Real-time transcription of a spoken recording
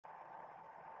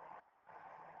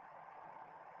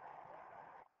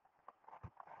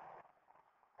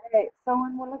Okay, so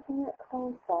when we're looking at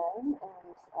cosine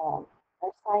and our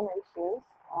sine ratios,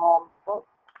 what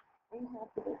we have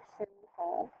to make sure we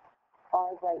have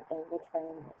are right angle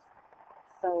triangles.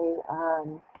 So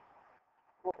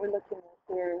what we're looking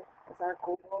at here is our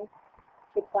goal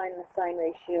to find the sine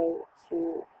ratio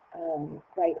to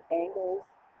right angles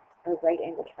or right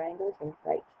angle triangles and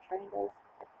right triangles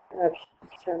in order to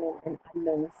determine an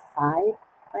unknown side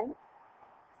length.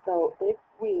 So if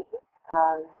we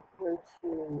were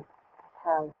to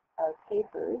have our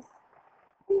papers,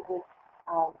 we would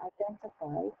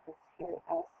identify this here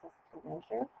as to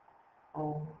measure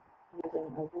using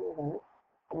a ruler.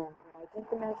 And when I did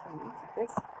the measurements,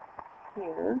 this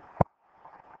here,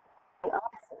 the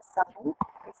opposite side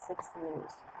is 6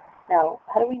 centimeters. Now,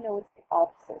 how do we know it's the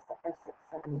opposite or 6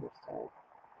 centimeters? Sorry.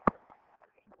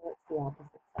 What's the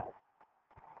opposite side?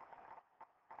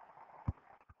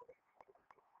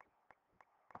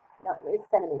 No, it's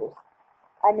centimeters.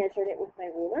 I measured it with my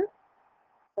ruler,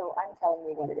 so I'm telling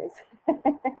you what it is.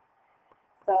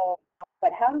 So,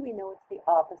 but how do we know it's the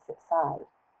opposite side?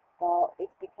 Well,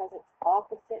 it's because it's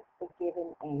opposite the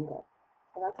given angle.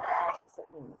 So that's what opposite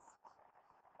means.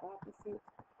 Opposite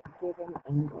given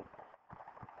angle.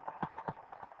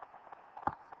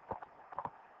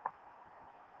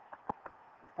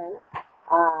 Okay.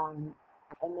 And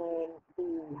then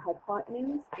the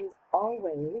hypotenuse is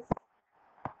always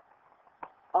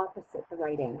opposite the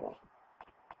right angle.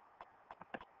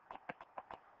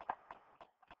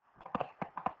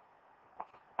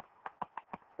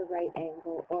 The right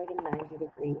angle or the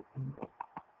 90-degree angle.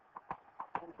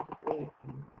 90-degree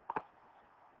angle.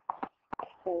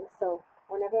 Okay, so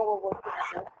whenever we're working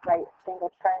with right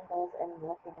angle triangles and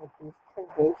looking at these two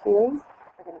ratios,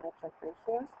 we're going to get our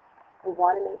ratios. We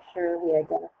want to make sure we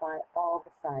identify all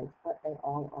the sides, what they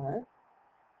all are.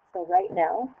 So right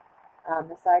now,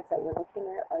 the sides that we're looking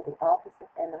at are the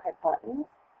opposite and the hypotenuse,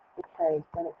 because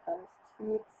when it comes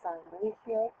to the sine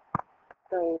ratio,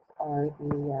 those are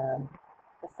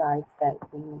the sides that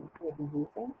we will be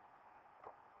using.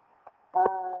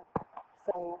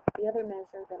 So the other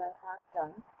measure that I have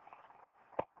done,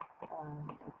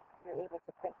 you're able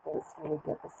to print this, you will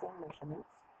get the same measurements.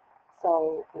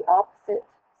 So the opposite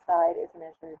side is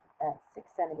measured at 6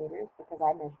 centimeters because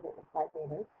I measured it with my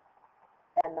ruler,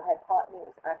 and the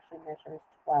hypotenuse actually measures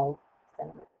 12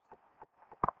 centimeters.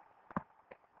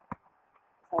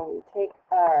 So we take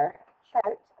our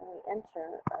chart and we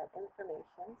enter our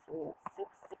information. So we have 6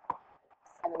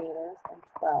 centimeters and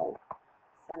 12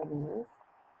 centimeters.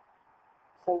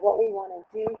 So what we want to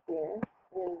do here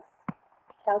is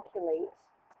calculate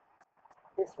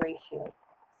this ratio.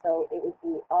 So it would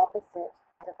be opposite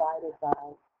divided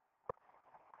by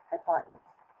hypotenuse.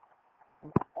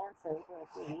 And the answer will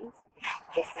be,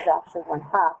 this is actually 1/2,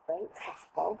 right?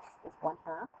 6/12 is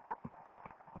 1/2.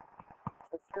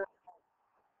 So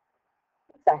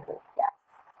exactly, yeah.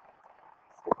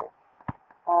 Super.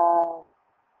 So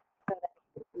that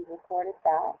we recorded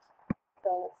that. So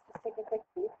let's just take a quick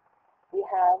peek. We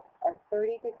have our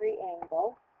 30-degree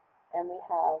angle, and we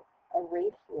have a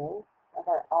ratio of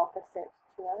our opposite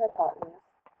to our hypotenuse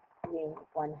being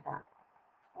 1/2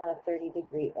 on a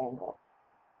 30-degree angle.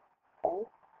 Okay,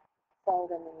 so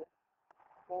then we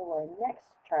go to our next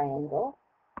triangle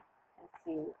and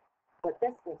see what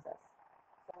this gives us.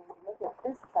 So when we look at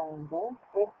this triangle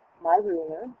with my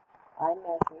ruler, I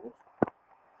measured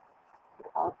the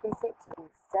opposite to be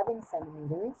 7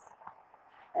 centimeters,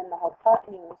 and the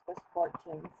hypotenuse was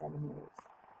 14 centimeters.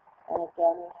 And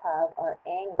again, we have our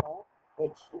angle,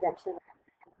 which eventually,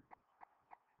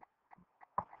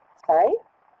 sorry?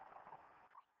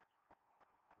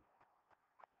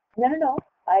 No.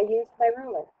 I used my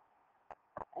ruler.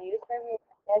 I used my ruler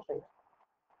and measured.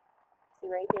 See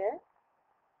right here?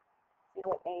 See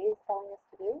what A is telling us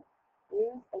to do?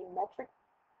 Use a metric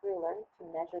ruler to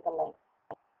measure the length.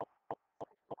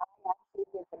 I actually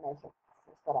did the measure.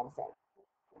 That's what I'm saying.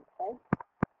 Okay?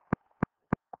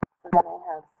 So then I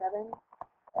have 7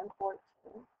 and 14.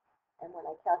 And when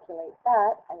I calculate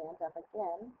that, I end up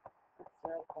again with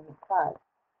 0.5.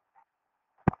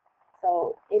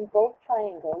 So in both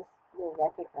triangles, you'll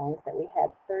recognize that we had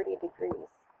 30 degrees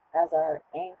as our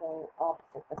angle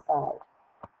opposite the side.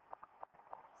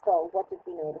 So what did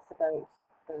we notice about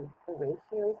the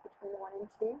ratios between 1 and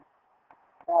 2?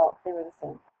 Well, they were the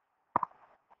same.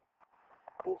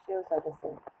 Ratios are the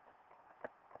same.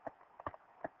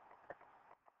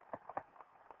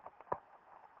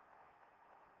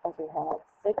 As we have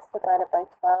 6 divided by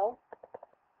 12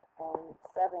 and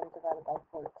 7 divided by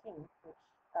 14, which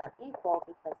are equal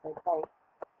because they're both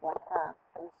 1/2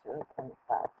 is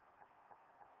 0.5,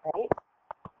 right?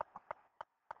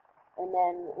 And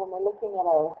then when we're looking at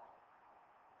our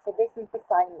So this is the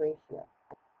sine ratio.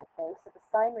 Okay, so the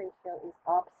sine ratio is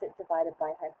opposite divided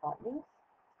by hypotenuse.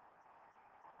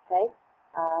 Okay,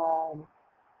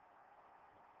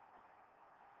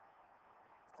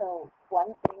 so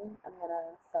one thing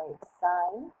so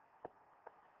sine,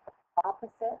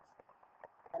 opposite,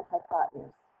 and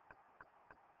hypotenuse.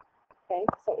 Okay,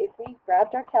 so if we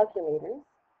grabbed our calculators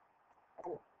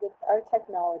and with our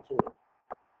technology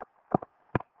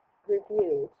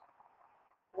reviewed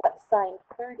what sine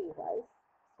 30 was,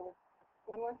 so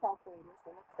in our calculators,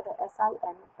 we look for the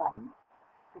SIN button,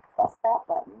 we press that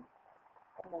button,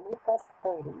 and then we press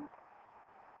 30,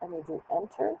 and we do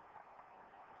enter,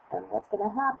 and what's going to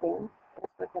happen is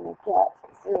we're going to get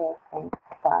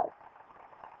 0.5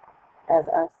 as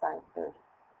our sine 30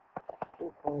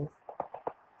 equals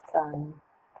sine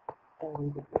 30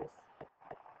 degrees.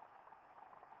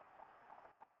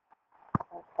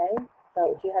 Okay, so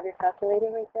do you have your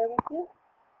calculator right there with you?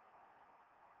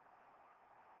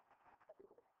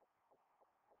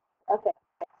 Okay,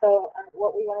 so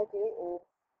what we want to do is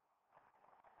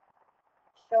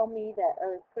show me that,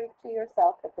 or prove to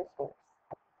yourself that this works.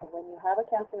 And when you have a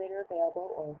calculator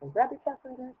available, or go grab your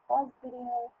calculator, pause the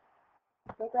video,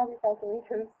 go grab your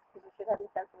calculators, because you should have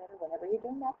your calculator whenever you're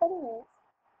doing that anyways,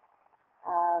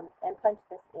 and punch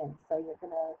this in. So you're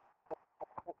going to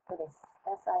look for this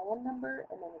SIN number,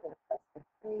 and then you're going to press the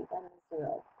 3 and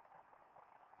 0.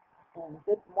 And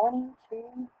good morning to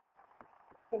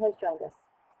who has joined us.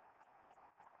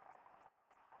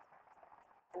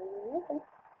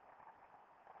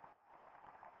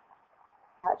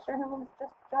 Not sure who's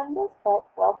just joined us, but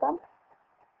welcome.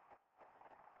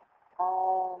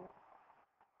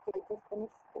 We just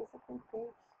finished basically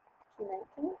page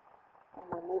 219, and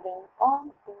we're moving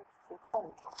on to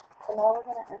 220. So now we're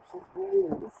going to actually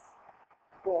use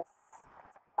this,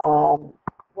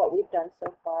 what we've done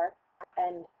so far,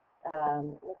 and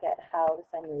look at how the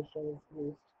sine ratio is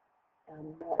used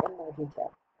in more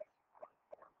detail.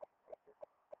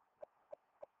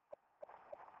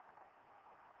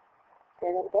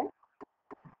 Say that again.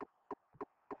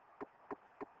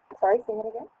 Sorry, say that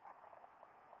again.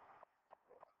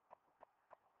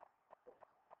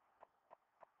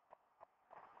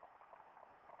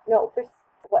 No, for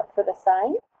what? For the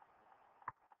sine?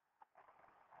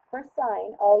 For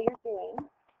sine, all you're doing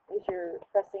is you're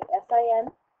pressing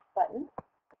SIN button,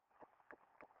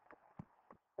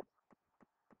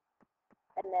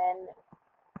 and then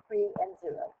 3 and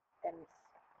 0, and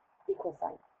equal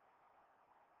sign.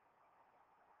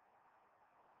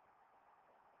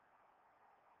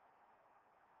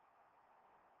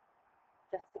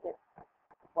 Just to get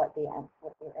what your answer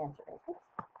is.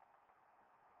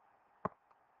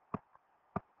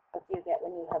 What do you get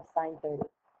when you have sine 30?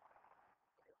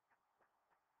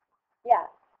 Yeah,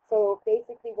 so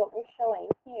basically what we're showing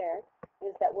here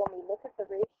is that when we look at the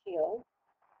ratio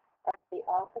of the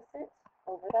opposite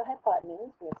over the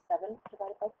hypotenuse, we have 7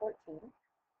 divided by 14,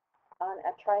 on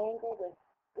a triangle with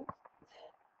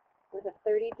a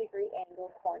 30-degree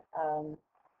angle,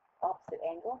 opposite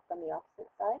angle from the opposite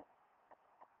side.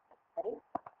 Ready?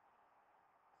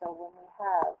 So when we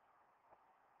have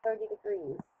 30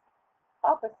 degrees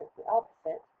opposite the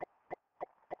opposite,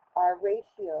 our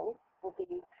ratio will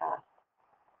be half.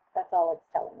 That's all it's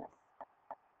telling us.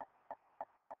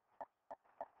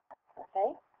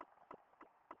 Okay?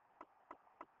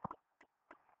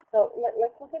 So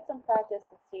let's look at some practice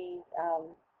to see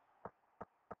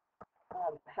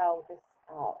how this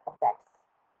affects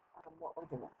what we're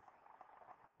doing.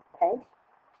 Okay?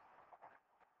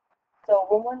 So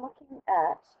when we're looking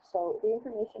at, so the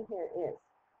information here is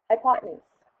hypotenuse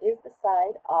is the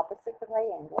side opposite the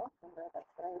right angle. Remember,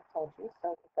 that's what I told you.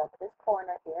 So we've got this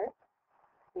corner here.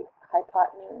 The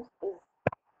hypotenuse is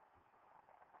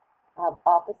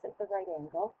opposite the right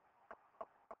angle.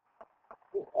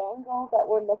 The angle that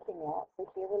we're looking at, so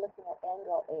here we're looking at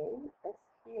angle A. This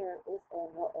here is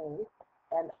angle A.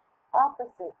 And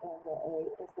opposite angle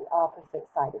A is the opposite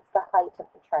side. It's the height of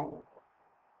the triangle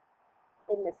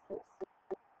in this case.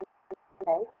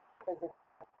 Okay? Because it's,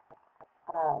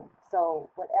 so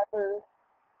whatever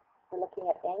we're looking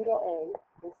at angle A,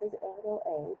 this is angle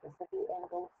A, this will be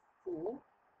angle C,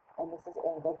 and this is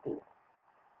angle B.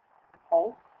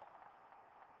 Okay?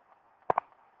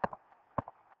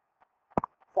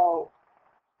 So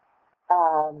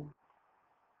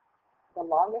the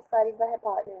longest side is the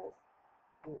hypotenuse,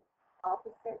 the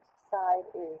opposite side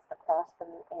is across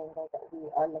from the angle that we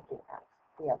are looking at,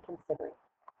 we are considering.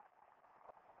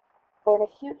 For an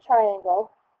acute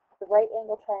triangle, the right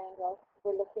angle triangle,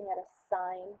 we're looking at a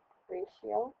sine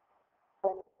ratio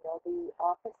from the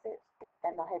opposite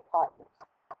and the hypotenuse.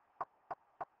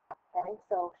 Okay,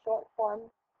 so short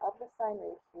form of the sine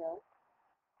ratio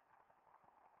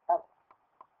of,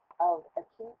 of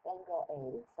acute angle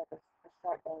A, so the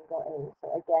short angle A, so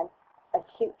again,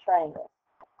 acute triangle.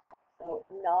 So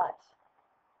not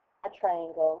a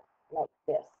triangle like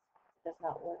this. It does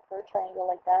not work for a triangle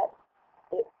like that.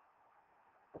 It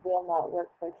will not work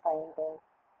for a triangle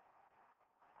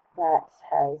that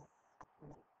has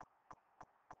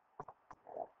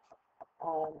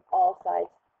all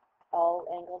sides, all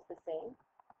angles the same.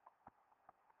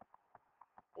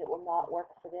 It will not work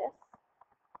for this,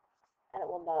 and it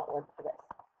will not work for this.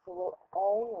 So it will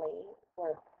only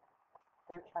work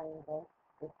for a triangle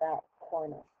with that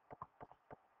corner.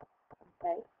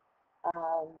 Okay?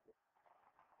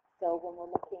 So when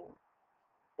we're looking,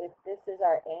 if this is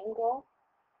our angle,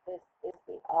 this is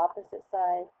the opposite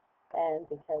side, and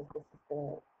because this is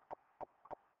the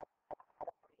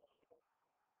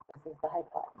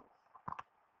hypotenuse.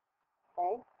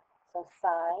 Okay? So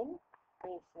sine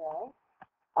ratio,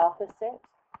 opposite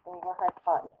over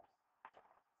hypotenuse.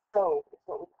 So is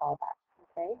what we call that.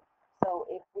 Okay? So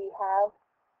if we have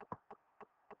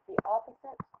the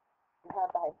opposite, we have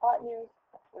the hypotenuse,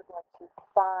 we're going to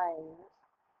find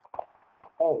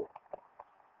A.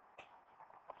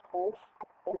 Okay?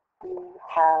 If we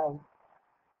have,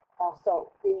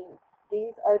 so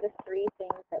these are the three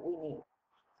things that we need.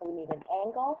 So we need an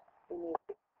angle, we need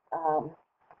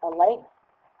a length.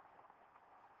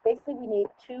 Basically, we need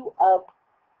two of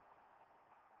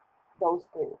those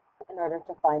three in order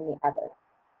to find the other.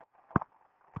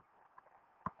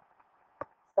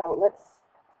 So let's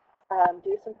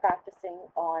do some practicing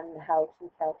on how to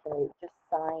calculate just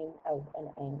sine of an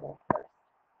angle first.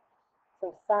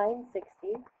 So sine 60,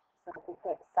 so if we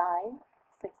put sine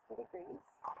 60 degrees,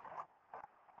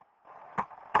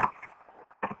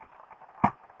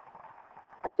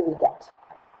 what do we get?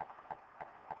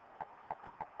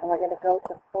 And we're going to go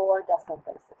to 4 decimal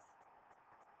places.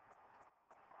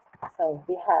 So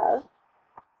we have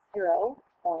 0.8660.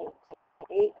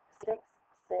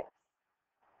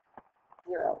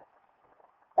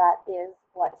 That is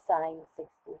what sine 60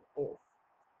 is.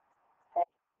 Okay.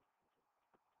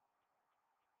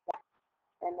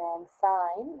 And then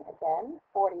sine, again,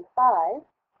 45.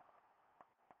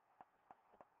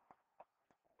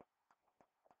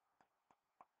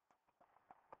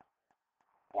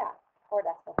 Yeah, 4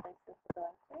 decimal places to go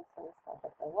into, so we start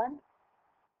at the 1.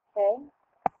 Okay,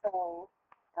 so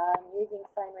using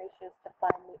sine ratios to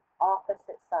find the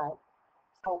opposite side.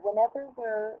 So whenever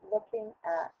we're looking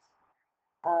at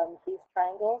these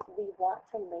triangles, we want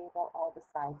to label all the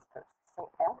sides first. So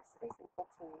x is equal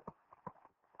to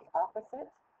the opposite,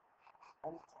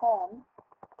 and 10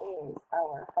 is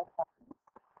our hypotenuse.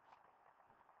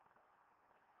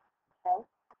 Okay,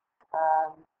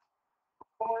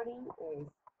 40 is,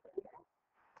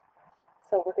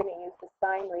 so we're going to use the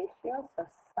sine ratio. So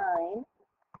sine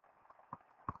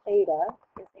theta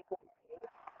is equal to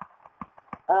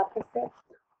opposite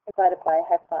divided by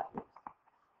hypotenuse,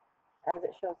 as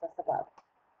it shows us above.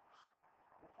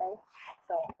 Okay,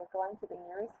 so we're going to the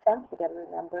nearest tenth. We got to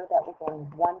remember that we're going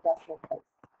 1 decimal place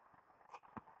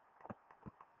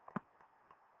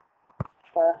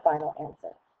for our final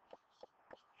answer.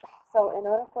 So in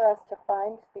order for us to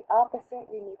find the opposite,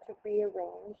 we need to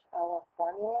rearrange our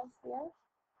formulas here.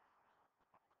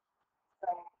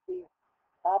 So the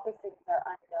opposites are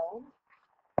unknown.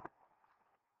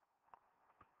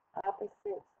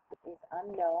 Opposite is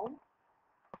unknown.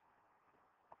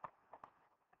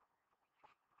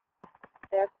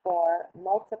 Therefore,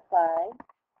 multiply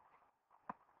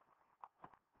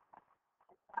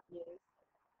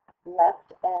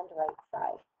left and right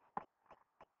side.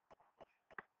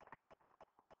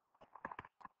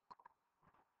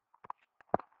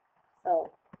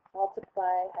 So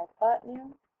multiply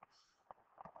hypotenuse,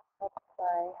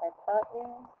 multiply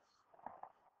hypotenuse.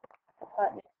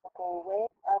 Hypotenuse will go away.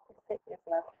 Opposite is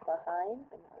left behind.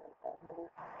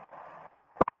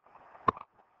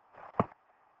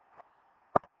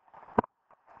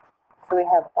 So we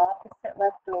have opposite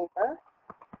left over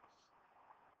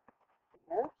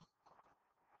here,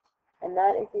 and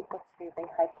that is equal to the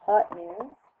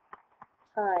hypotenuse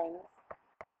times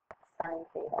sine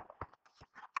theta.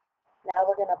 Now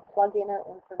we're going to plug in our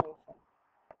information.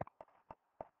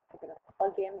 We're going to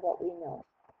plug in what we know.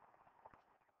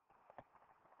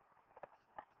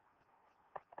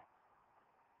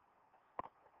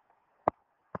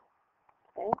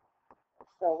 Okay,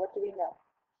 so what do we know?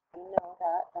 We know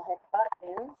that the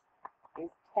hypotenuse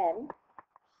is 10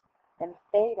 and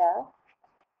theta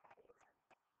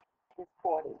is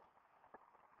 40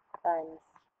 times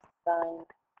sine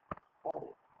 40.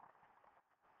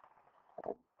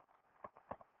 Okay.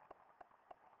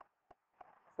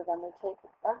 So then we take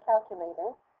our calculator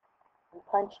and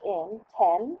punch in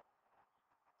 10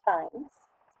 times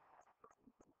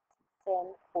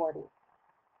sin 40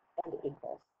 and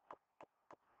equals.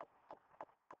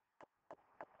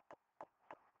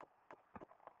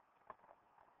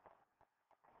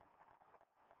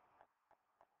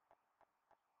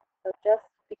 So just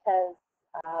because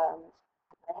I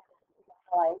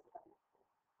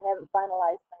haven't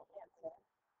finalized my answer.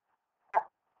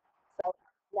 So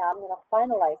now I'm going to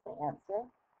finalize the answer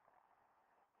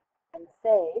and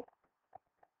say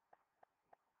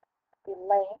the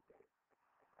length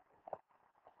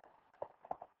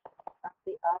of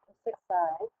the opposite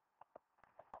side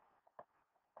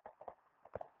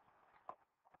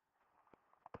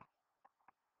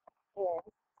is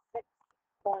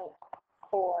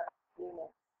 6.4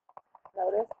 units.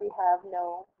 Notice we have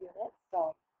no units,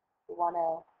 so we want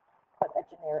to put a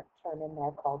generic term in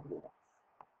there called units.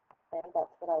 And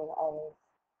that's what I will always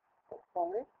put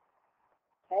forward.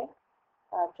 Okay?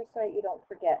 Just so that you don't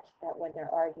forget that when there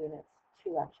are units,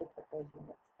 to actually put those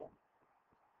units in.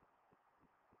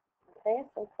 Okay,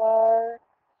 so far,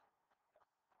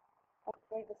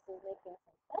 hopefully this is making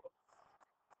some sense.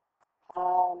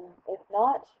 If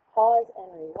not, pause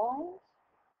and rewind.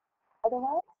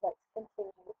 Otherwise, let's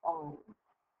continue on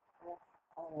with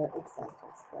our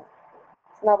examples here.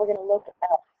 So now we're going to look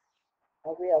at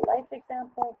a real life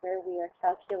example where we are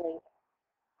calculating,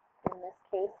 in this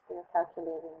case, we are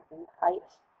calculating the height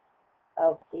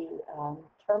of the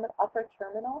upper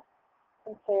terminal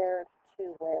compared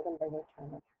to where the lower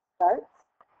terminal starts.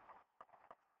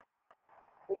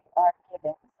 We are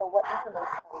given, so what information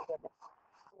are we given?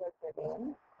 We are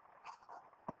given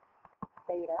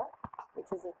theta,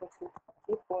 which is equal to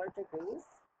 24 degrees,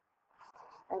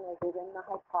 and we're given the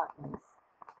hypotenuse,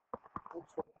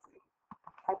 which is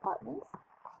hypotenuse.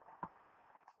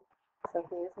 So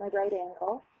here's my right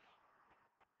angle,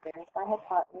 there's my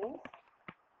hypotenuse,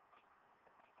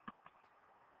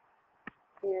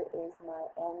 here is my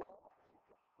angle,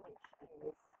 which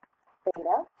is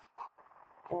theta,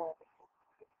 and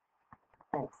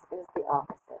this is the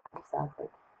opposite, exactly.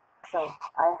 So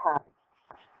I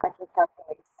can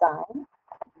calculate sine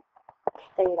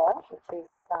theta, which is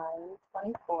sine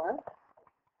 24,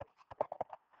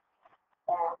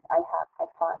 and I have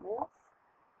hypotenuse.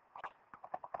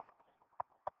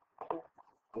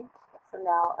 So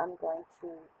now I'm going to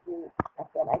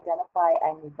again, identify, I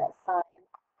need that sine.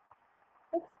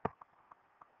 Oops.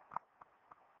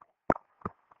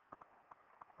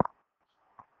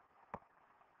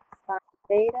 Sine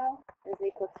theta is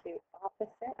equal to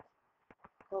opposite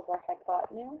over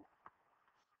hypotenuse.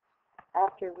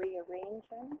 After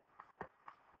rearranging,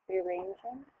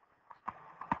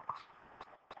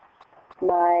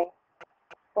 my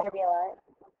formula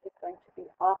is going to be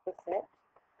opposite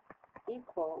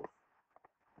equals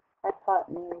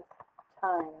hypotenuse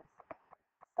times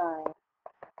sine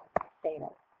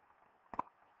theta.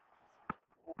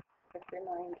 Just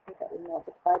remind you that we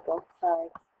multiply both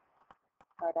sides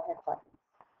by the hypotenuse.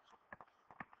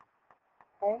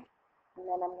 Okay, and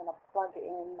then I'm going to plug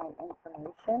in my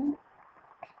information.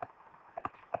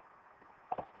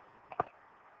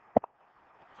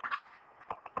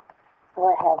 So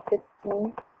I have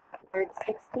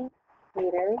 1560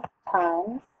 meters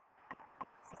times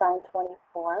sine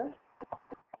 24.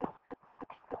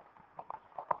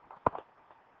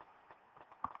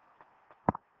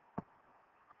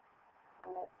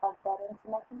 And I plug that into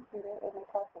my computer in my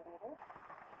calculator.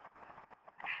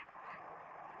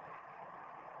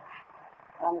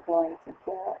 I'm going to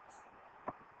get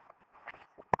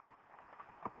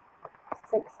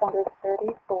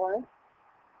 634.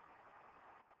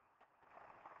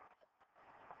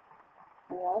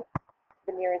 Yeah,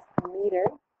 the nearest meter.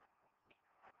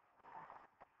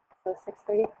 So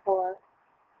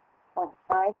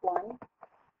 634.51.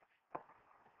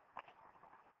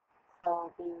 So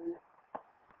the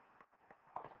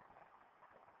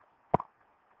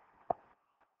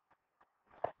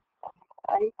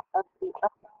height of the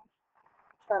upper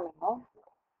terminal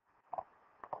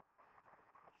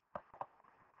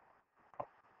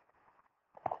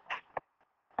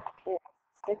is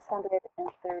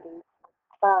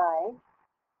 635.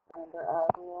 Remember our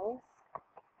rules.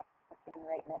 Looking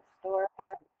right next door,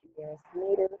 nearest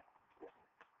meter.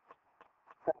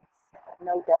 So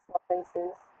no decimal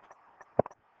places.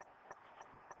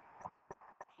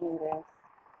 Meters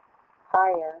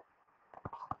higher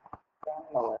than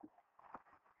lower.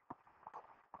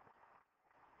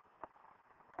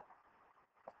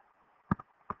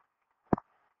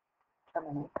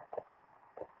 Terminal.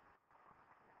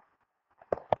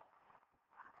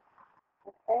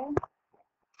 Okay.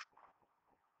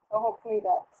 So hopefully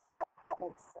that's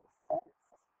makes some sense.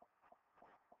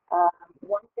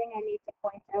 One thing I need to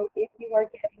point out, if you are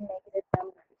getting negative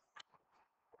numbers,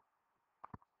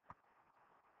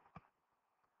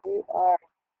 you are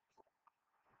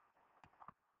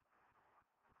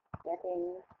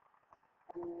getting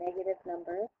a negative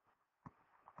number,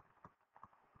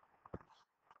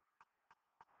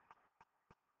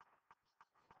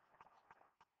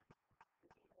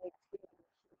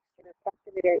 your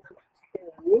calculator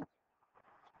to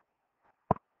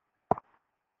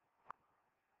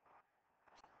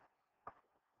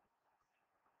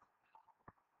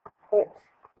put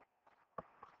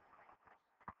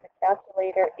the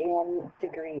calculator in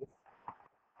degrees.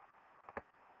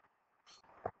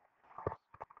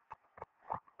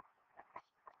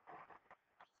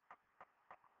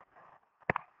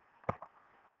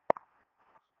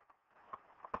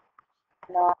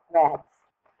 Not rads.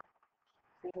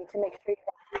 So you need to make sure you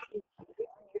have degrees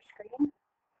on your screen,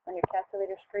 on your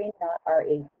calculator screen, not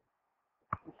R8.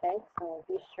 Okay, so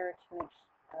be sure to make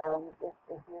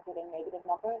if you're getting negative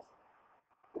numbers,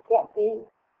 you can't be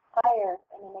higher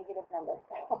than a negative number.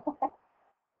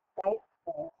 Right?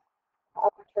 So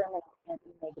upper term and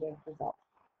negative result.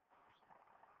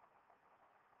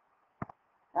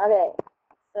 Okay,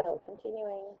 so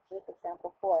continuing with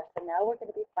example 4. So now we're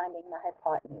going to be finding the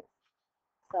hypotenuse.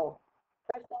 So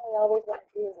first thing we always want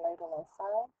to do is label our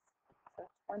sides. So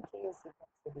 20 is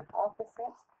equal to the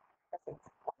opposite. That's its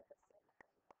opposite.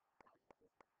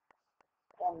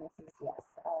 And this is, yes,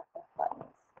 our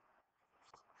hypotenuse.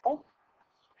 Okay,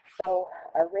 so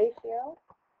our ratio,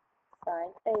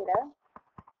 sine theta,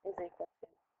 is equal to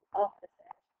opposite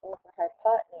over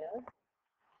hypotenuse.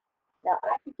 Now,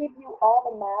 I could give you all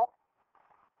the math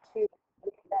to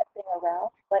move that thing around,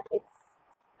 but it's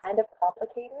kind of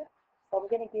complicated, so I'm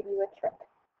going to give you a trick.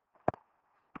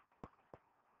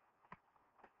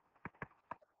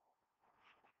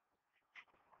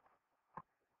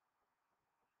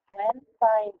 When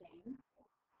finding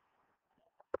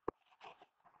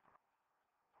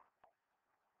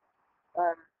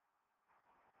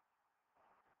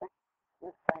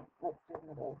let's do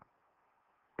middle.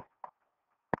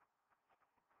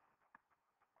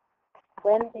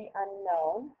 When the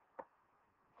unknown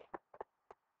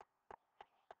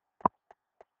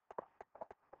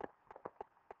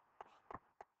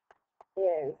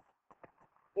is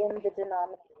in the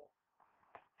denominator.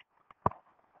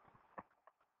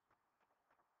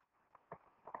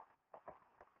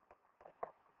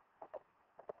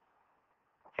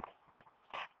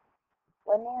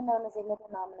 When the unknown is in the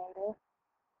denominator,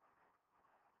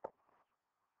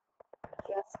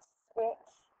 just switch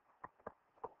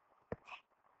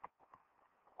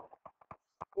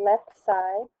left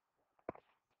side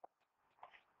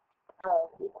of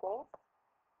equals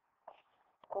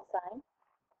cosine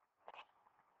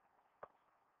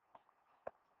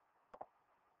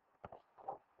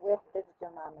with this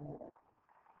denominator.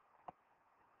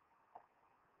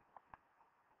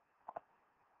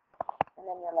 And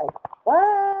then you're like,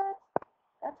 what?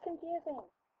 That's confusing.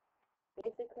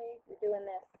 Basically, you're doing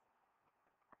this.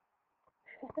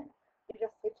 You're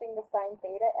just switching the sine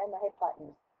theta and the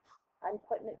hypotenuse. I'm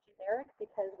putting it generic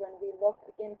because when we look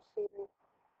into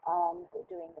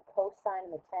doing the cosine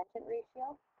and the tangent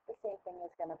ratio, the same thing is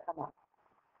going to come up.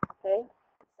 Okay?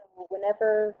 So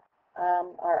whenever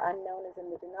our unknown is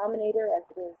in the denominator, as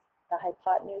it is the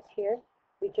hypotenuse here,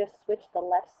 we just switch the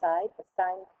left side, the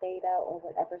sine theta or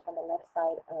whatever's on the left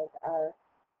side of our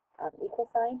equal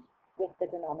sign with the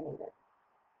denominator.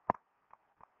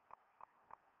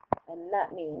 And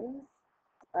that means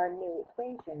our new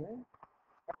equation,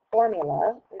 our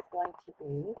formula, is going to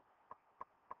be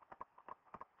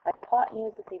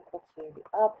hypotenuse is equal to the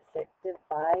opposite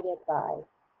divided by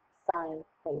sine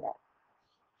theta.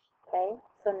 Okay,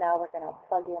 so now we're going to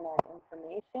plug in our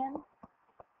information.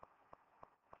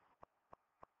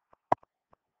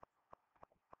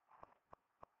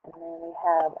 And then we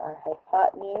have our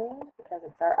hypotenuse, because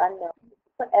it's our unknown.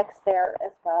 Put x there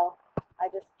as well. I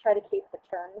just try to keep the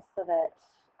terms so that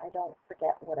I don't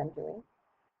forget what I'm doing.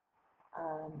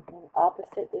 And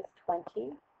opposite is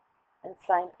 20, and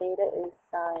sine theta is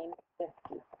sine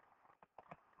 50.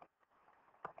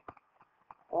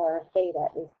 Or theta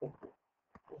is 50.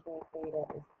 Theta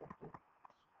is 50.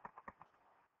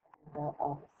 And our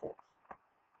opposite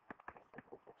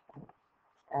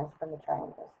as from the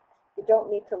triangles. You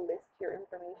don't need to list your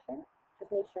information.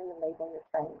 Just make sure you label your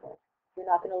triangle. If you're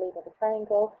not going to label the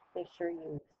triangle, make sure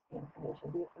you use the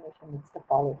information. The information needs to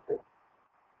follow through.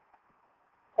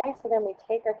 Okay, so then we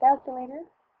take our calculator,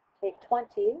 take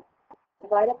 20,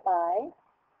 divide it by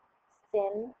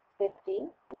sin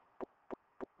 50.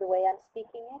 the way I'm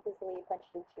speaking it is the way you punch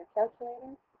it into your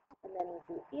calculator, and then we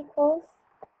do equals.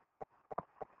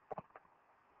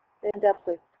 End up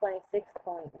with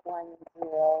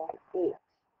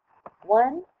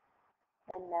 26.1081.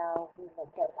 And now we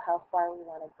look at how far we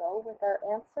want to go with our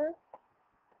answer.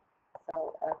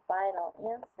 So our final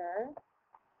answer,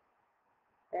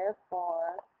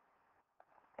 therefore,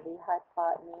 the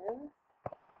hypotenuse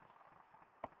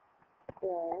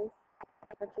is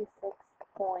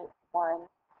 26.1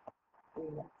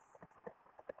 units.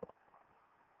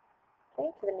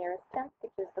 Okay, to the nearest tenth,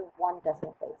 which is the 1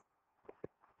 decimal place.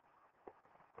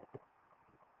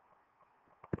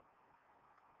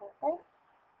 Okay,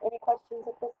 any questions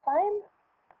at this time?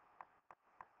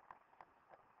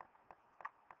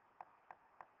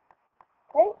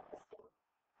 Okay,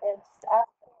 and just ask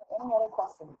any other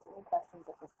questions, at this time.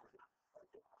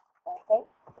 Okay,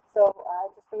 so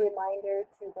just a reminder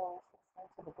to those listening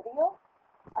to the video,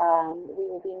 we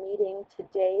will be meeting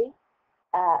today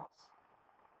at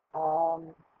 2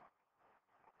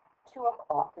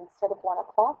 o'clock instead of 1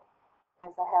 o'clock,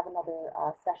 as I have another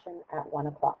session at 1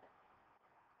 o'clock.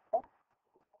 Okay.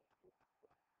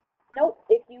 Note,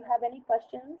 if you have any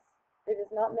questions, it is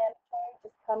not mandatory.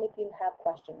 Just come if you have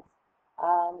questions.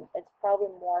 It's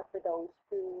probably more for those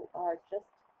who are just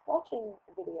watching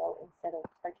the video instead of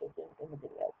partaking in the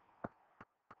video.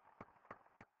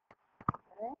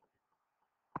 All right.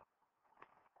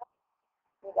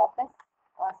 You got this?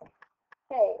 Awesome.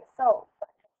 Okay, so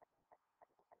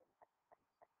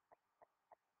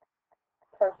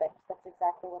perfect. That's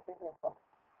exactly what we're here for.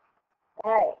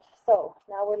 All right, so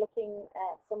now we're looking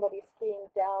at somebody skiing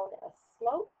down a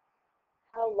slope.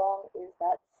 How long is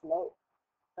that slope?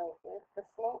 So if the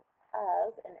slope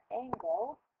has an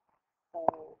angle, so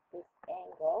this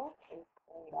angle is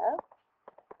theta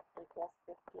equals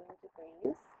 15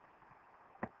 degrees.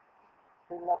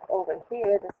 We look over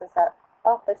here, this is our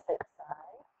opposite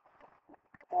side,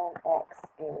 and x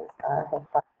is our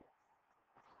hypotenuse.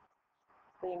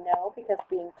 We know because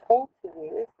being told to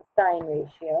use the sine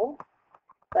ratio,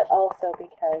 but also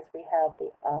because we have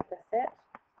the opposite,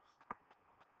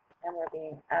 and we're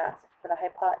being asked for the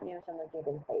hypotenuse and we're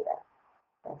given theta.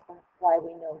 That's why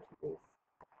we know to use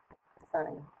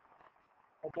sine.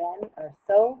 Again, or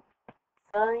so,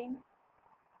 sine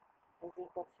is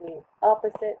equal to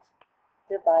opposite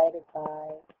divided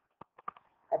by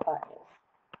hypotenuse.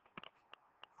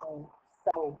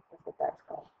 So is what that's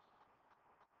called.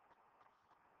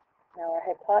 Now our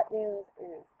hypotenuse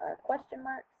is our question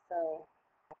mark, so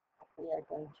we are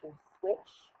going to switch.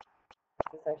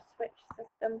 This is our switch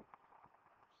system.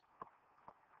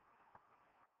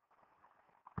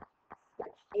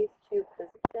 Switch these two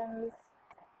positions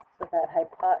so that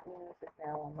hypotenuse is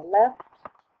now on the left.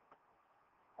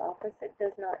 Opposite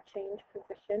does not change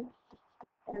position,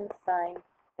 and sine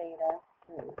theta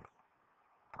moves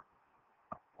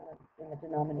in the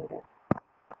denominator.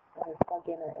 So we plug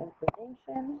in our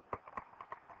information.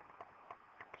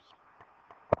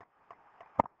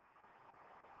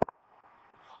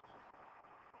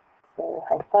 So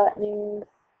hypotenuse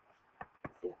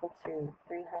is equal to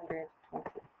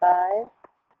 325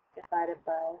 divided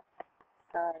by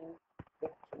sine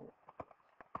 15.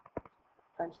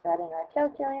 Punch that in our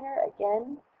calculator.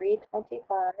 Again,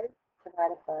 325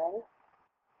 divided by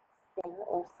sin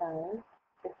or sine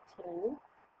 15.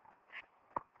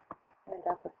 End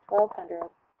up with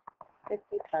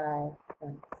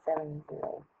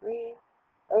 1255.703.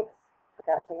 Oops,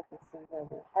 forgot to look and see where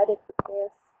we're headed with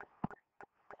this.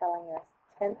 Telling us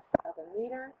 1/10 of a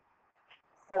meter.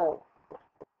 So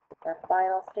our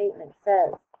final statement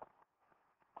says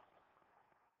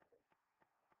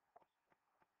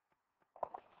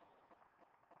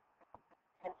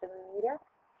 1/10 of a meter.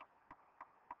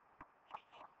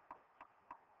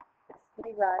 The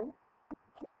speed run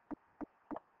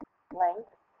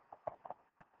length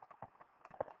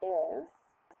is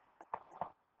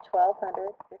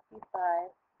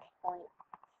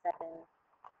 1255.7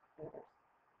 meters.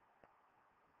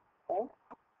 Okay.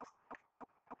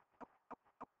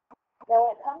 Now,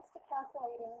 when it comes to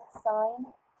calculating sine,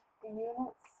 the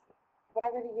units,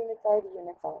 whatever the units are,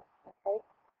 okay?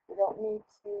 You don't need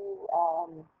to,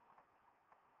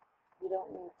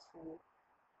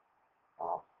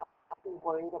 be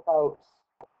worried about,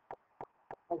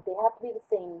 like, they have to be the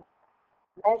same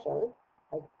measure,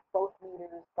 like both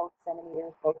meters, both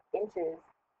centimeters, both inches,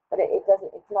 but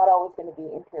it's not always going to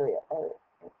be imperial or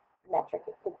metric.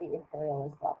 It could be imperial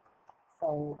as well.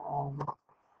 So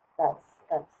that's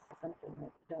something that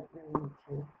you don't really need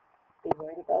to be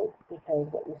worried about, because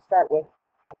what you start with,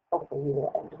 hopefully you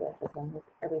will end with, as long as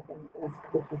everything is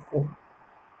cohesive.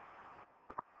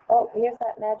 Oh, here's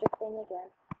that magic thing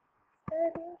again.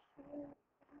 Study sheet.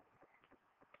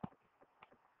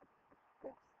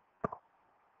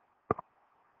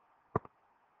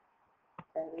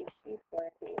 Study sheet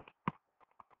worthy.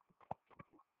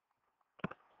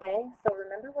 Okay, so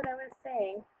remember what I was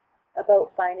saying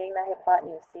about finding the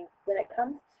hypotenuse. See, when it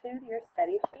comes to your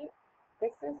study sheet,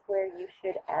 this is where you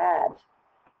should add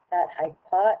that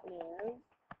hypotenuse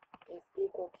is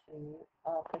equal to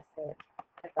opposite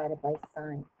divided by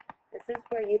sine. This is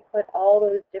where you put all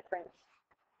those different,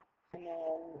 and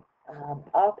then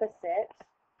opposite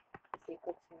is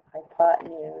equal to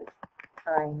hypotenuse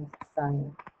times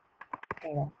sine.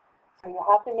 Okay. So you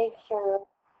have to make sure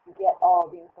you get all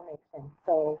the information.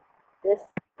 So this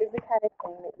is the kind of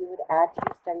thing that you would add to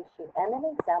your study sheet and an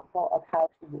example of how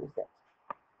to use it.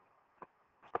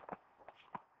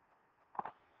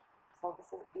 So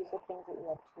these are things that you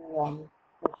have to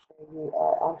make sure you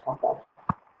are on top of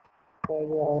for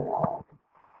your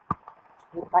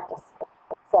practice.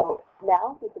 So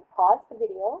now you can pause the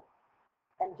video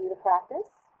and do the practice,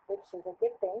 which is a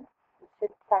good thing. You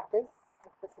should practice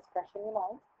if this is fresh in your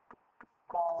mind.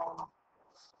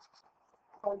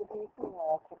 For the people who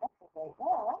are connected right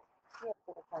now, we have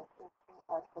to attention to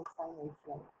our cosine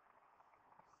ratio.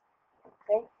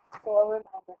 Okay, so I'll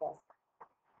remember this.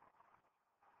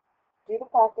 Do the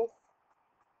practice,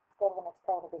 go to the next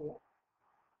part of the video.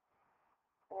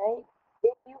 Alright?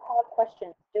 If you have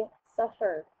questions, don't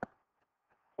suffer.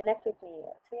 Connect with me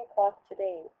at 2 o'clock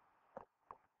today,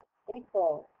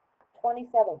 April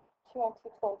 27,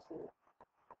 2020.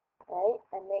 Alright?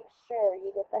 And make sure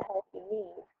you get the help you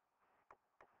need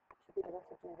to be able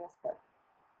to do this work.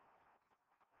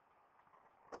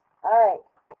 Alright,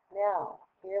 now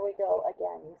here we go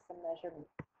again with some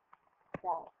measurements.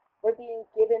 Now, we're being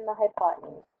given the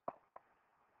hypotenuse.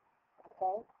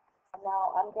 Okay?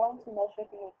 Now I'm going to measure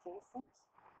the adjacent.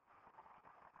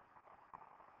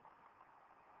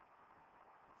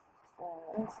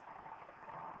 And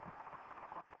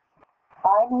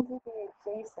I measure the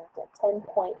adjacent at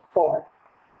 10.4.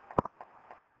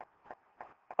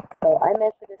 So I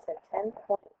measure this at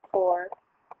 10.4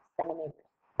 centimeters.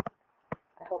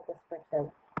 I hope this works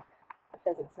out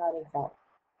because it's not exact.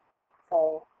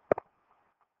 So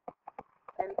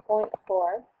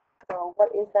 10.4. So what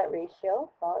is that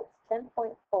ratio? Well, it's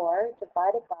 10.4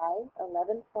 divided by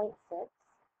 11.6.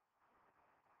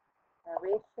 Our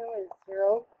ratio is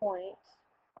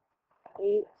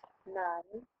 0.89.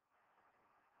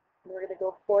 We're going to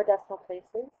go 4 decimal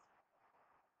places.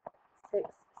 6,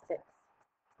 6.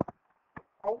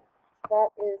 Okay? That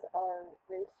is our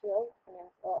ratio. And then,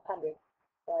 100.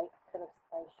 So I should have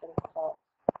thought.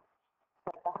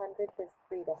 So 100 is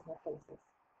 3 decimal places.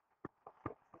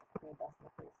 3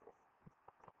 decimal places.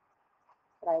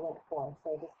 But I went 4, so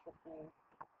this would be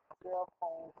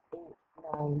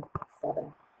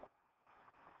 0.897.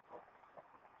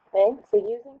 Okay, so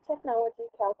using technology,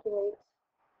 calculate.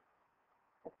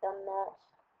 I've done that.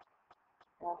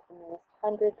 Now from the nearest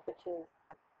hundred, which is,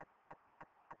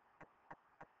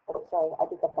 oh sorry, I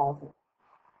did 1,000.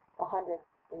 100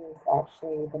 is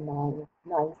actually the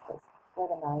ninth place, where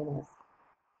the 9 is.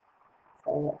 So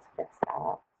let's fix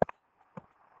that.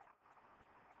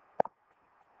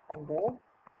 100.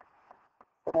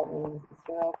 So that means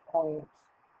 0.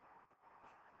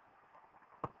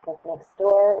 Look next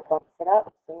door, it bumps it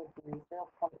up, so it would be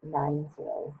 0.90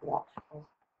 is the actual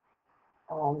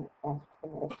answer to the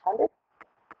nearest 100.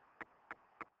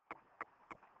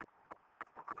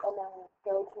 And then we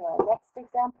go to our next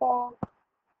example,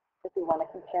 if we want to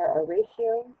compare our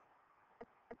ratios.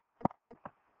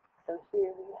 So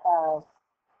here we have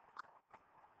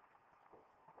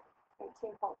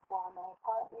 18.4 on my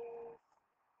hypotenuse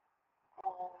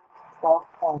and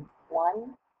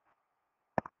 12.1.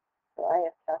 So I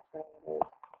have calculated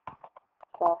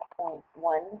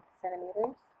 12.1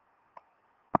 centimeters.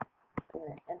 I'm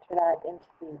going to enter that into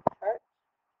the chart.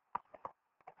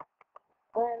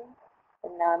 And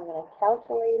now I'm going to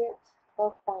calculate it.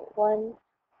 12.1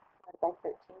 by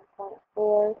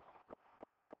 13.4.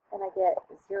 And I get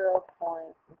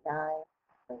 0.9.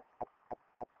 I'm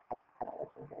not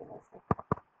looking very nicely.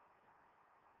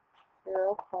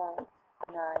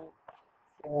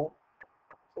 0.90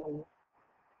 to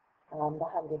the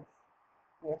hundredths,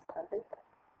 nearest hundredth.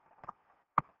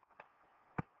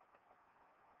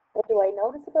 What do I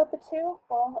notice about the two?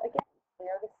 Well, again, they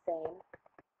are the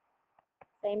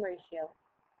same ratio.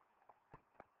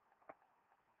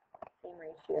 Same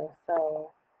ratio.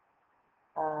 So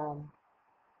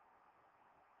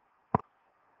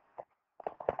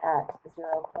at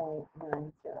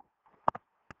 0.90.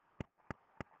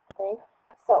 Okay,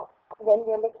 so when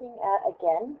we're looking at,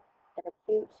 again, an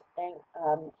acute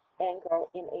angle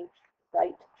in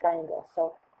right triangle.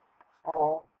 So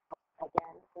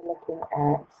again, we're looking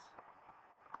at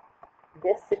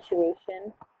this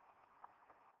situation,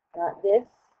 not this,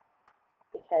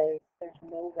 because there's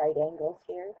no right angles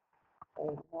here.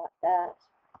 So not that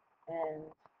and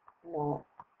not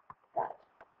that.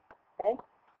 Okay?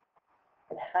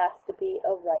 It has to be a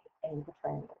right angle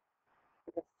triangle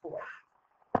for the source.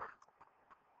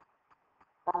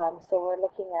 So we're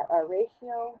looking at our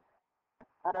ratio.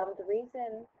 The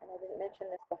reason, and I didn't mention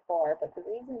this before, but the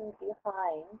reason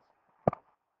behind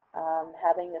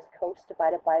having this cos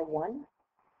divided by 1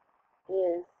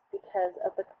 is because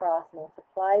of the cross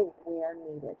multiply where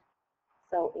needed.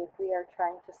 So if we are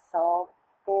trying to solve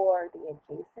for the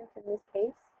adjacent in this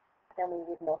case, then we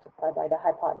would multiply by the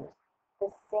hypotenuse.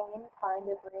 The same kind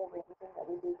of rearranging that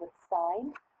we do with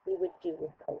sine, we would do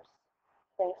with cos.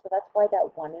 Okay, so that's why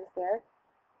that 1 is there.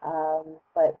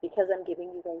 But because I'm giving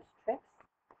you those tricks,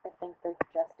 I think they're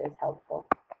just as helpful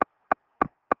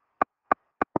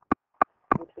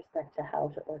with respect to how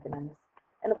to organize.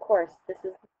 And of course, this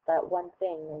is that one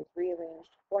thing, those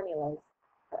rearranged formulas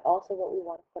are also what we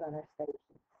want to put on our study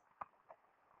sheets.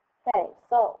 Okay,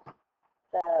 so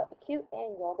the acute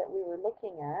angle that we were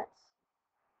looking at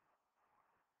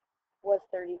was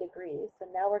 30 degrees. So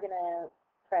now we're going to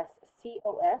press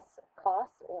COS, cos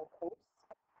or cos.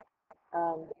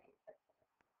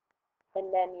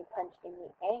 And then you punch in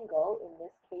the angle. In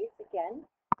this case, again,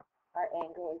 our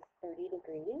angle is 30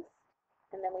 degrees.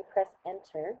 And then we press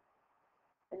enter.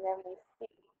 And then we see,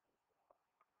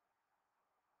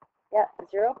 yeah,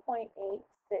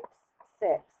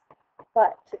 0.866.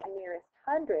 But to the nearest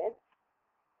hundredth,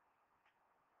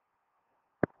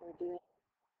 we're doing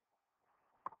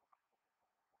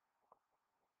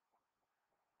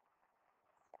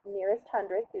nearest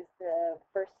hundredth is the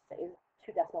first is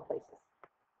 2 decimal places.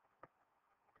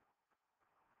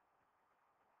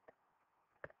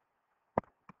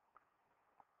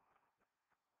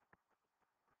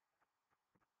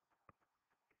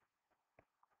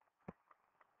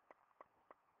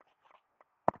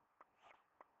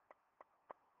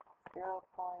 Zero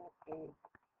point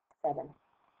 0.87.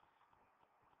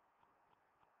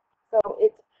 So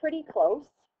it's pretty close.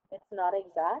 It's not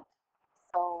exact.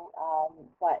 So,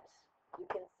 but you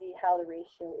can see how the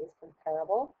ratio is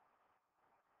comparable,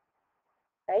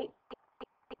 right?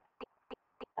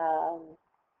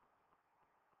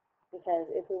 Because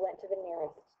if we went to the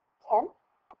nearest tenth,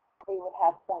 we would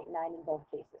have 0.9 in both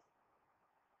cases,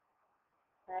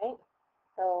 right?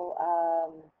 So,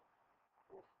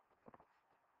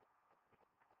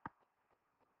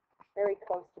 very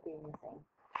close to being the same.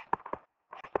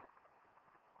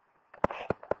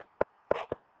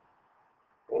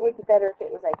 It would be better if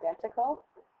it was identical,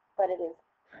 but it is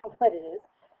what it is.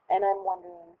 And I'm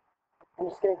wondering, I'm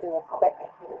just going to do a quick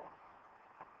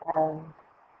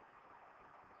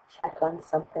check on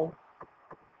something.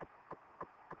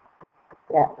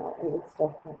 Yeah, no, it would still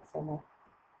point somewhere.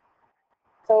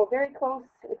 So very close.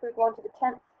 If we're going to the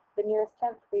 10th, the nearest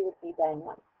 10th, we would be bang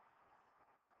on.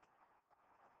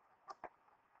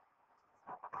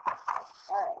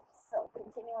 All right, so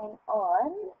continuing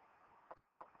on.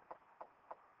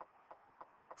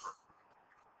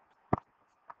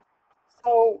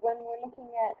 So when we're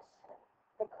looking at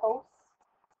the cos,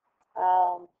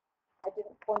 I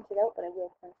didn't point it out, but I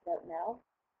will point it out now.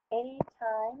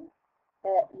 Anytime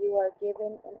that you are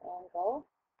given an angle,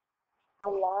 a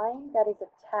line that is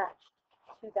attached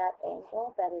to that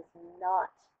angle that is not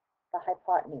the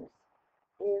hypotenuse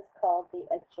is called the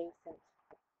adjacent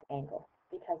angle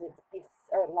because it's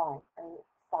or line or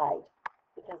side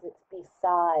because it's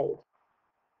beside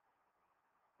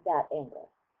that angle.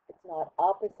 It's not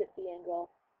opposite the angle,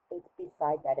 it's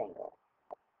beside that angle.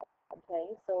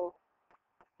 Okay, so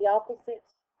the opposite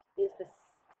is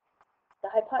the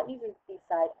hypotenuse is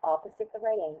beside opposite the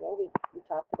right angle. We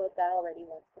talked about that already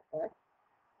once before.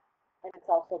 And it's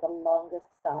also the longest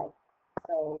side.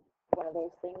 So one of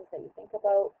those things that you think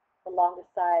about, the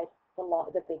longest side, the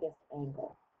biggest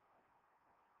angle.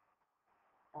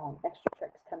 Extra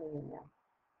tricks coming in now.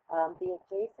 The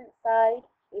adjacent side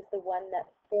is the one that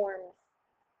forms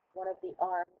one of the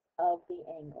arms of the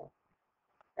angle,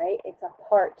 right? It's a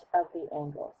part of the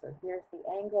angle. So here's the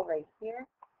angle right here,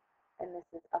 and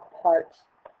this is a part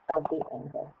of the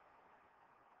angle.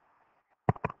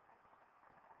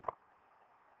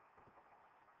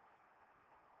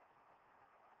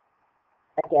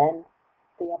 Again,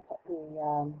 the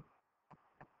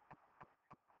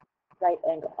right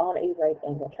angle on a right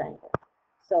angle triangle.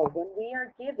 So when we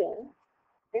are given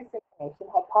this information,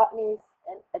 hypotenuse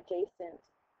and adjacent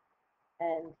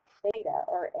and theta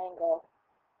or angle,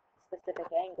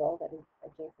 specific angle that is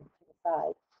adjacent to the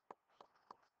side,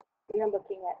 we are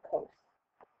looking at cos.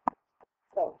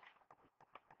 So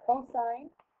cosine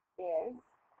is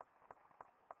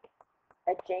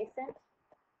adjacent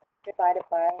divided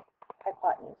by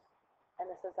hypotenuse. And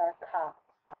this is our ka.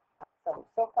 So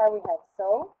far we have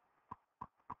so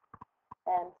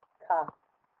and ka.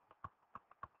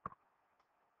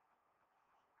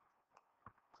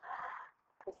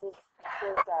 This is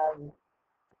a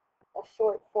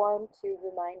short form to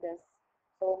remind us.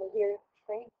 So when we hear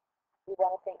trig, we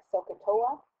want to think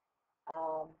SOHCAHTOA.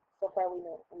 So far we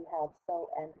know we have so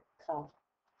and ka.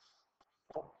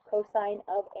 So cosine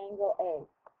of angle A.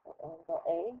 So angle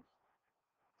A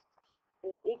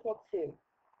is equal to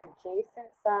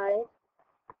adjacent side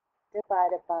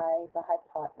divided by the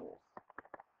hypotenuse.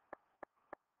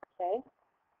 Okay?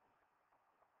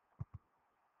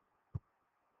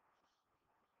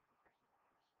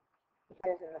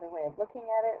 Here's another way of looking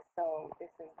at it. So this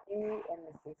is B and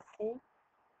this is C.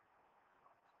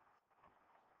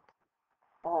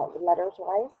 Letters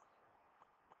wise.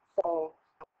 So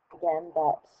again,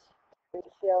 that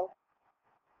ratio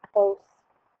cos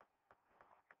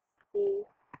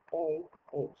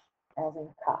CAH as in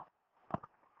ka.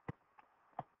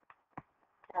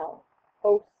 Now,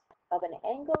 cos of an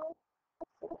angle,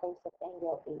 so cos of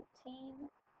angle 18,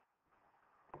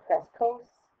 press cos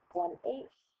 1/8,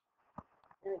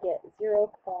 and we get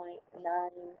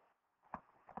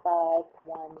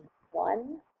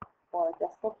 0.9511 for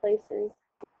decimal places,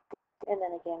 and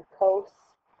then again cos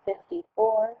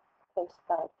 54, cos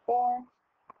 54,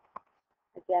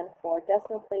 again for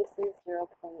decimal places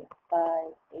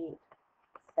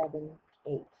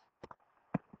 0.5878.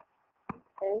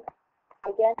 Okay,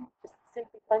 again, just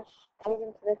simply punch those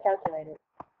into the calculator.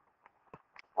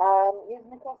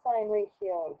 Using the cosine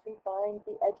ratio to find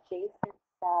the adjacent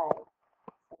side.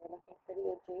 So we're looking for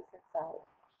the adjacent side.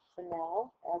 So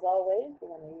now, as always, we're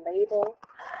going to label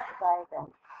the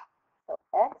diagram. So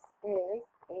x is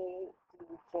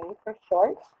ADJ for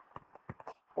short,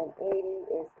 and 80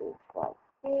 is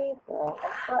HYK for our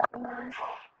hypotenuse,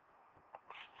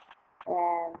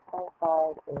 and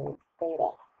 25 is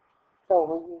theta. So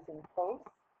we're using cos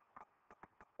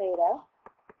theta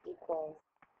equals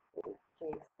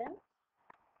adjacent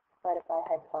divided by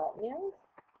hypotenuse.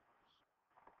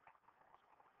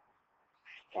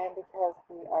 And because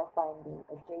we are finding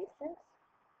adjacent,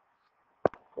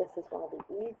 this is one of the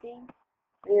easy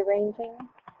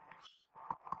rearrangements.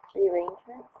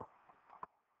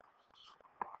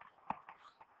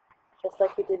 Just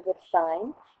like we did with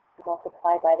sine, we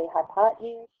multiply by the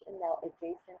hypotenuse, and now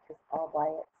adjacent is all by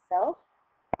itself.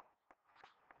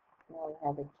 Now we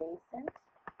have adjacent,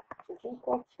 which is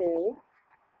equal to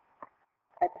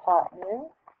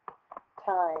hypotenuse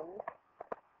times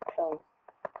cos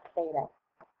theta.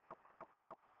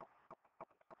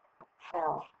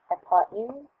 Now,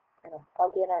 hypotenuse, and I'll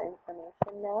plug in our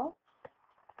information now.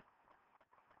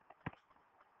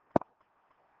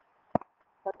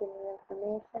 Plug in the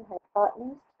information,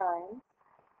 hypotenuse times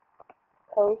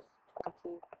cos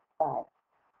 25.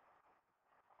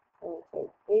 So we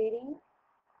take 80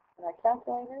 in our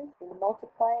calculators, we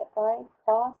multiply it by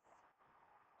cos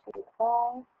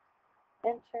 25,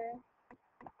 enter,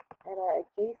 and our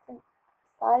adjacent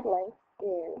side length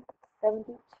is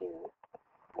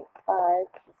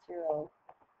 72.505.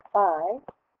 We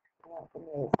want the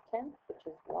nearest tenth, which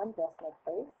is one decimal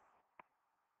place.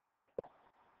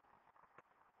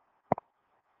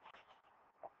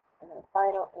 And our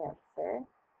final answer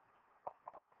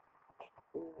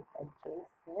is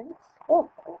adjacent. Oh,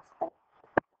 that's fine.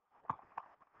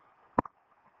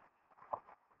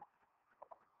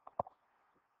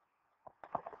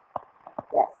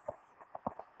 Yes.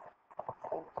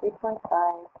 So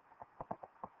 3.5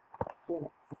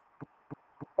 units.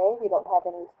 Okay, we don't have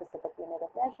any specific unit of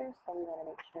measure, so we want to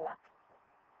make sure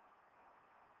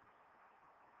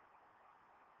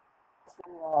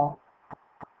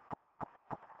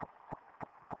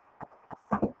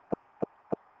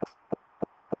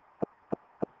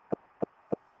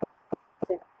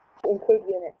to include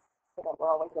units so that we're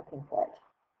always looking for it.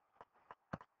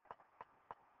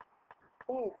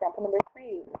 Okay, example number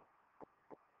 3.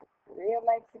 Real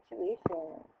life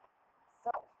situation.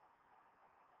 So,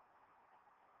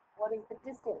 what is the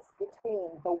distance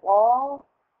between the wall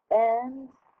and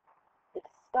the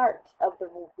start of the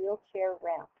wheelchair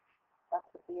ramp? That's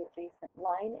what the adjacent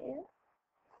line is.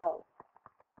 So,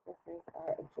 this is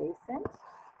our adjacent.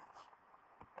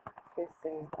 This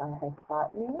is our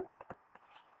hypotenuse.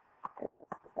 And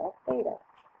this is our theta.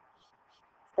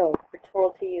 So, we're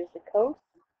told to use the cos.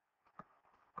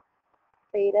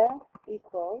 Theta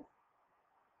equals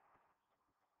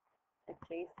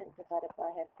adjacent divided by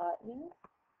hypotenuse.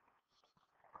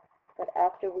 But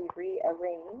after we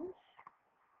rearrange,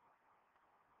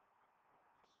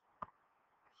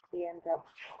 we end up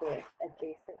with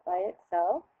adjacent by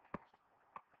itself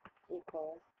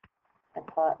equals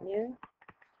hypotenuse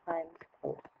times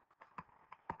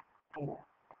cosine.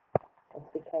 That's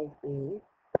because we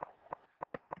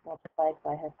multiplied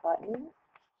by hypotenuse,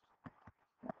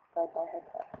 multiplied by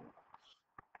hypotenuse.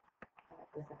 And it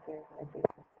disappears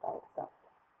adjacent by itself.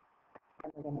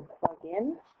 And we're going to plug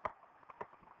in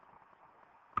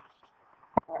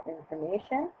our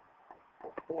information.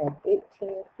 We have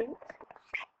 18 feet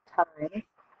times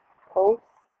cos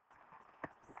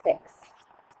 6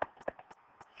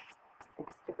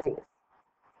 degrees.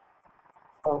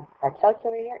 So our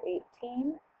calculator,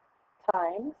 18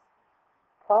 times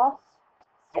cos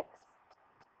 6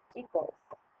 equals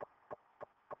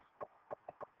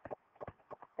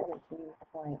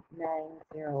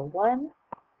 17.901,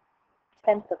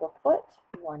 tenth of a foot,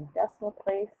 1 decimal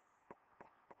place.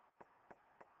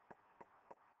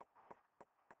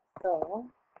 So,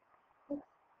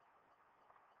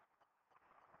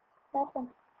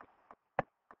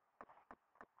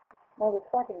 my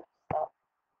recording just stopped.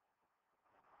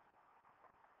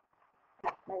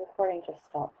 My recording just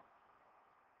stopped.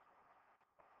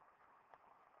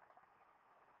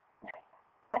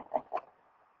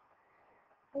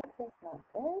 This is not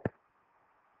good.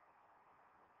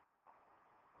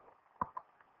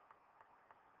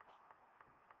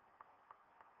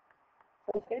 So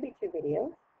there's going to be 2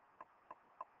 videos.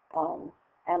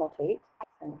 Annotate,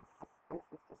 since this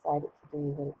has decided to do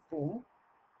what it's doing.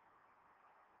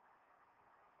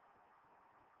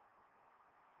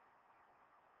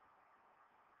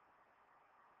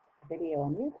 The video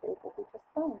on YouTube will be just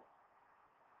fine.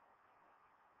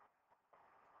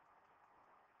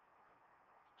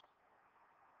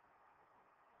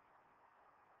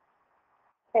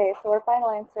 Okay, so our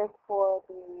final answer for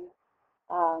the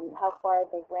how far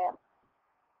the ramp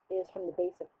is from the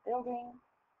base of the building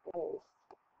is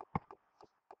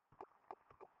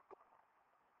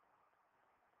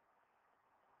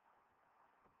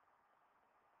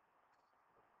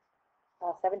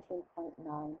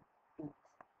 17.9 feet.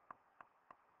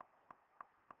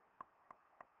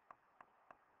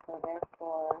 So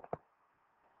therefore,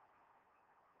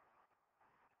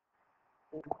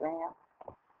 the ramp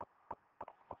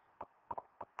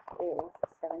is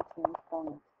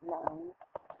 17.9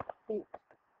 feet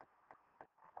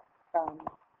from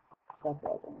the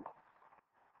building.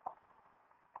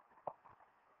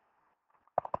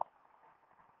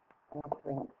 And the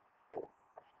ramp is.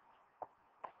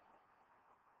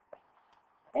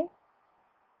 Okay.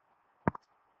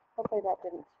 Hopefully that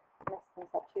didn't mess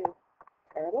things up too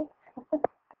terribly.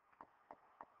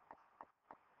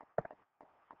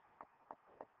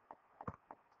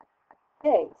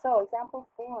 Okay, so example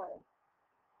 4.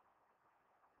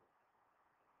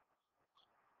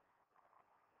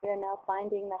 We are now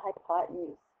finding the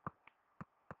hypotenuse.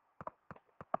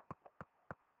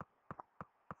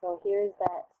 So here's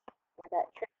where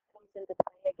that trick comes into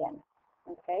play again.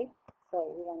 Okay, so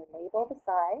we want to label the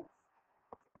sides.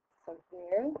 So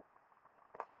here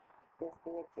is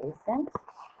the adjacent.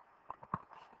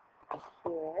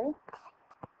 Here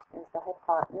is the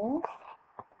hypotenuse.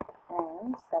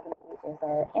 And 70 is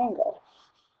our angle.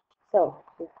 So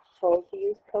we're told to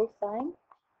use cosine.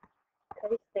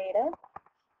 Cos theta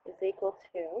is equal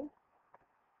to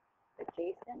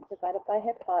adjacent divided by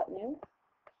hypotenuse.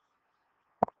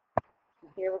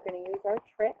 And here we're going to use our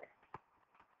trick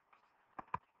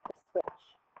to switch.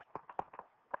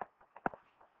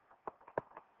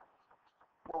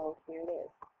 So here it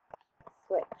is.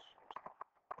 Switch.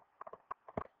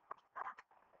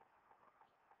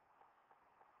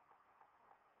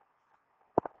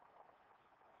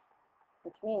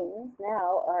 Which means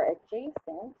now our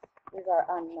adjacent is our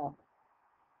unknown.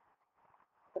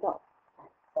 So don't,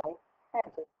 sorry,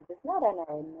 adjacent is not an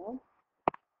unknown.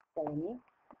 Sorry me.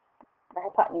 The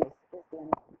hypotenuse is the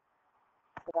unknown.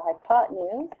 So the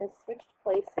hypotenuse has switched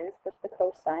places with the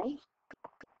cosine.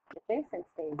 The adjacent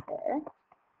stays there.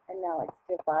 And now it's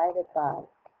divided by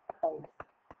cos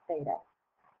theta.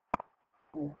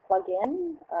 And we plug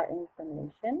in our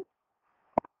information.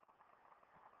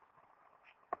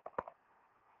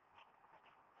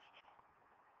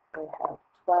 We have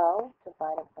 12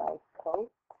 divided by cos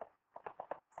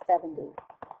 70.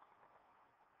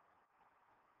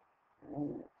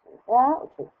 And do that,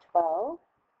 which is 12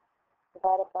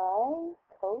 divided by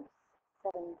cos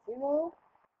 70,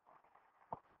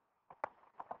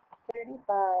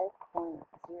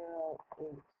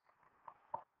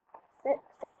 35.086.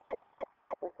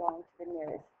 We're going to the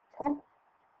nearest tenth,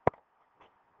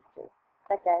 which is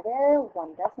that guy there,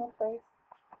 1 decimal place.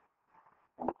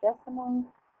 and decimal.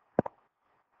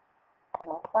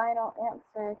 And our final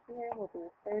answer here will be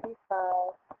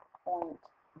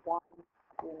 35.1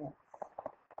 units.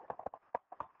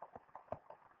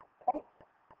 Okay,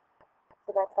 so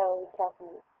that's how we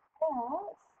calculate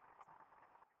that.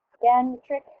 Again, the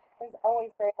trick is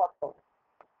always very helpful.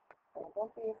 So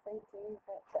don't be afraid to use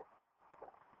that trick.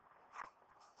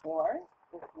 Or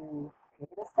if you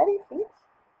create a study sheet,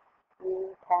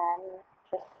 you can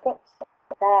just put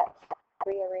that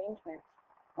rearrangement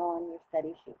on your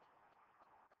study sheet.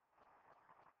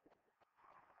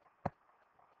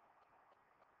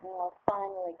 And our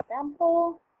final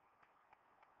example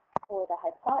for the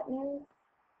hypotenuse,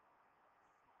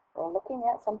 we're looking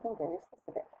at something very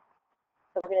specific.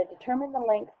 So we're going to determine the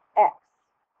length x.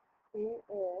 Here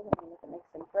is, I'm going to make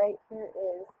it bright, here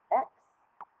is x.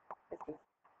 This is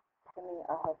going to be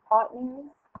a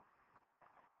hypotenuse.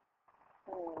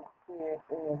 And here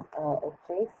is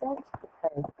adjacent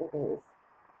because it is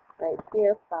right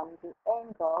here from the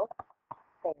angle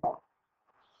theta.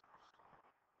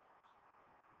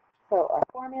 So our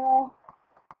formula,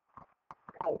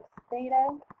 cos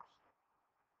theta,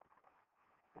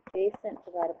 adjacent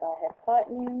divided by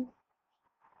hypotenuse,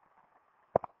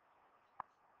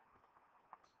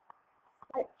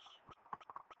 switch.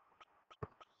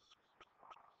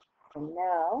 And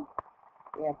now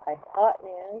we have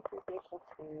hypotenuse is equal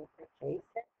to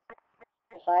adjacent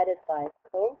divided by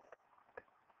cos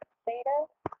theta.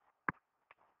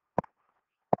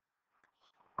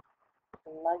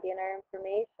 Plug in our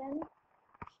information,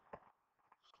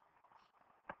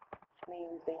 which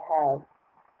means we have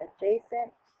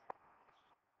adjacent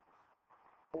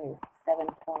is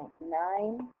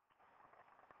 7.9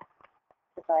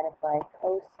 divided by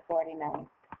cos 49.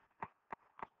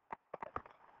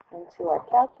 Into our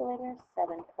calculator,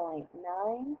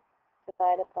 7.9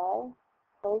 divided by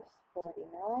cos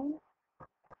 49,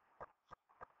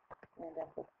 and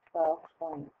that's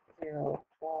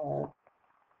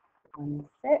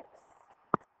 12.0416.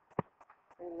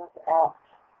 We look at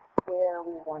where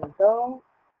we want to go,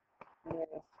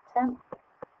 nearest tenth,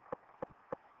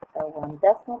 so 1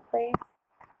 decimal place.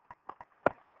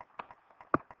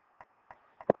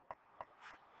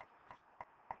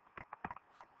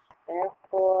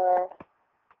 Therefore,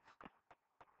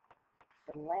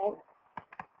 the length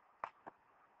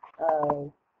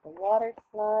of the water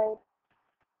slide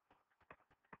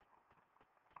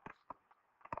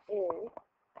is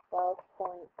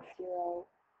 12.0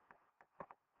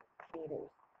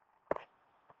 meters.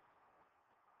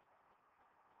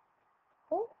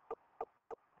 Okay.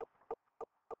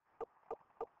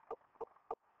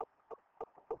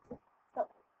 So,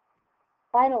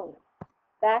 finally,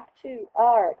 back to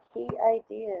our key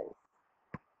ideas.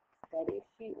 Study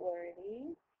sheet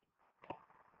worthy.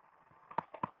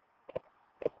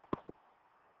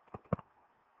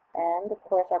 And of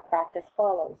course, our practice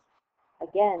follows.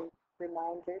 Again,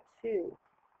 reminder 2.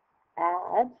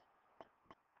 Add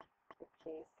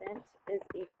adjacent is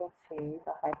equal to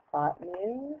the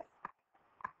hypotenuse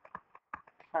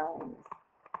times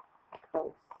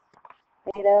cos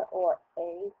theta, or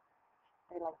A.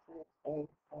 I like to use A,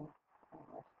 so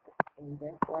I'll put A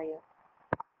there for you.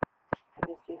 I'm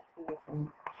just used to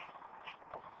using.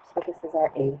 So this is our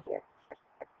A here.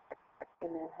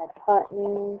 And then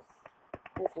hypotenuse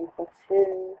is equal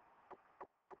to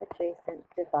adjacent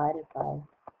divided by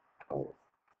cos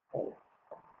A. Is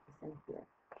in here.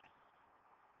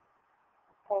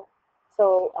 Okay. So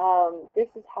this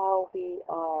is how we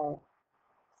are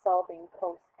solving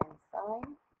cos and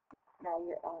sine. Now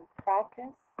you're on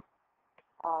practice.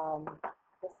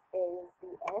 This is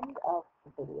the end of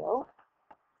the video.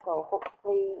 So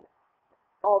hopefully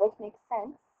all this makes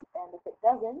sense. And if it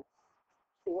doesn't,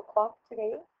 2 o'clock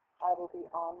today, I will be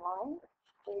online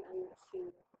for you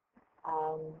to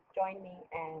join me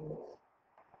and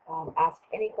ask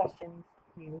any questions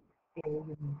you feel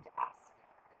you need to ask.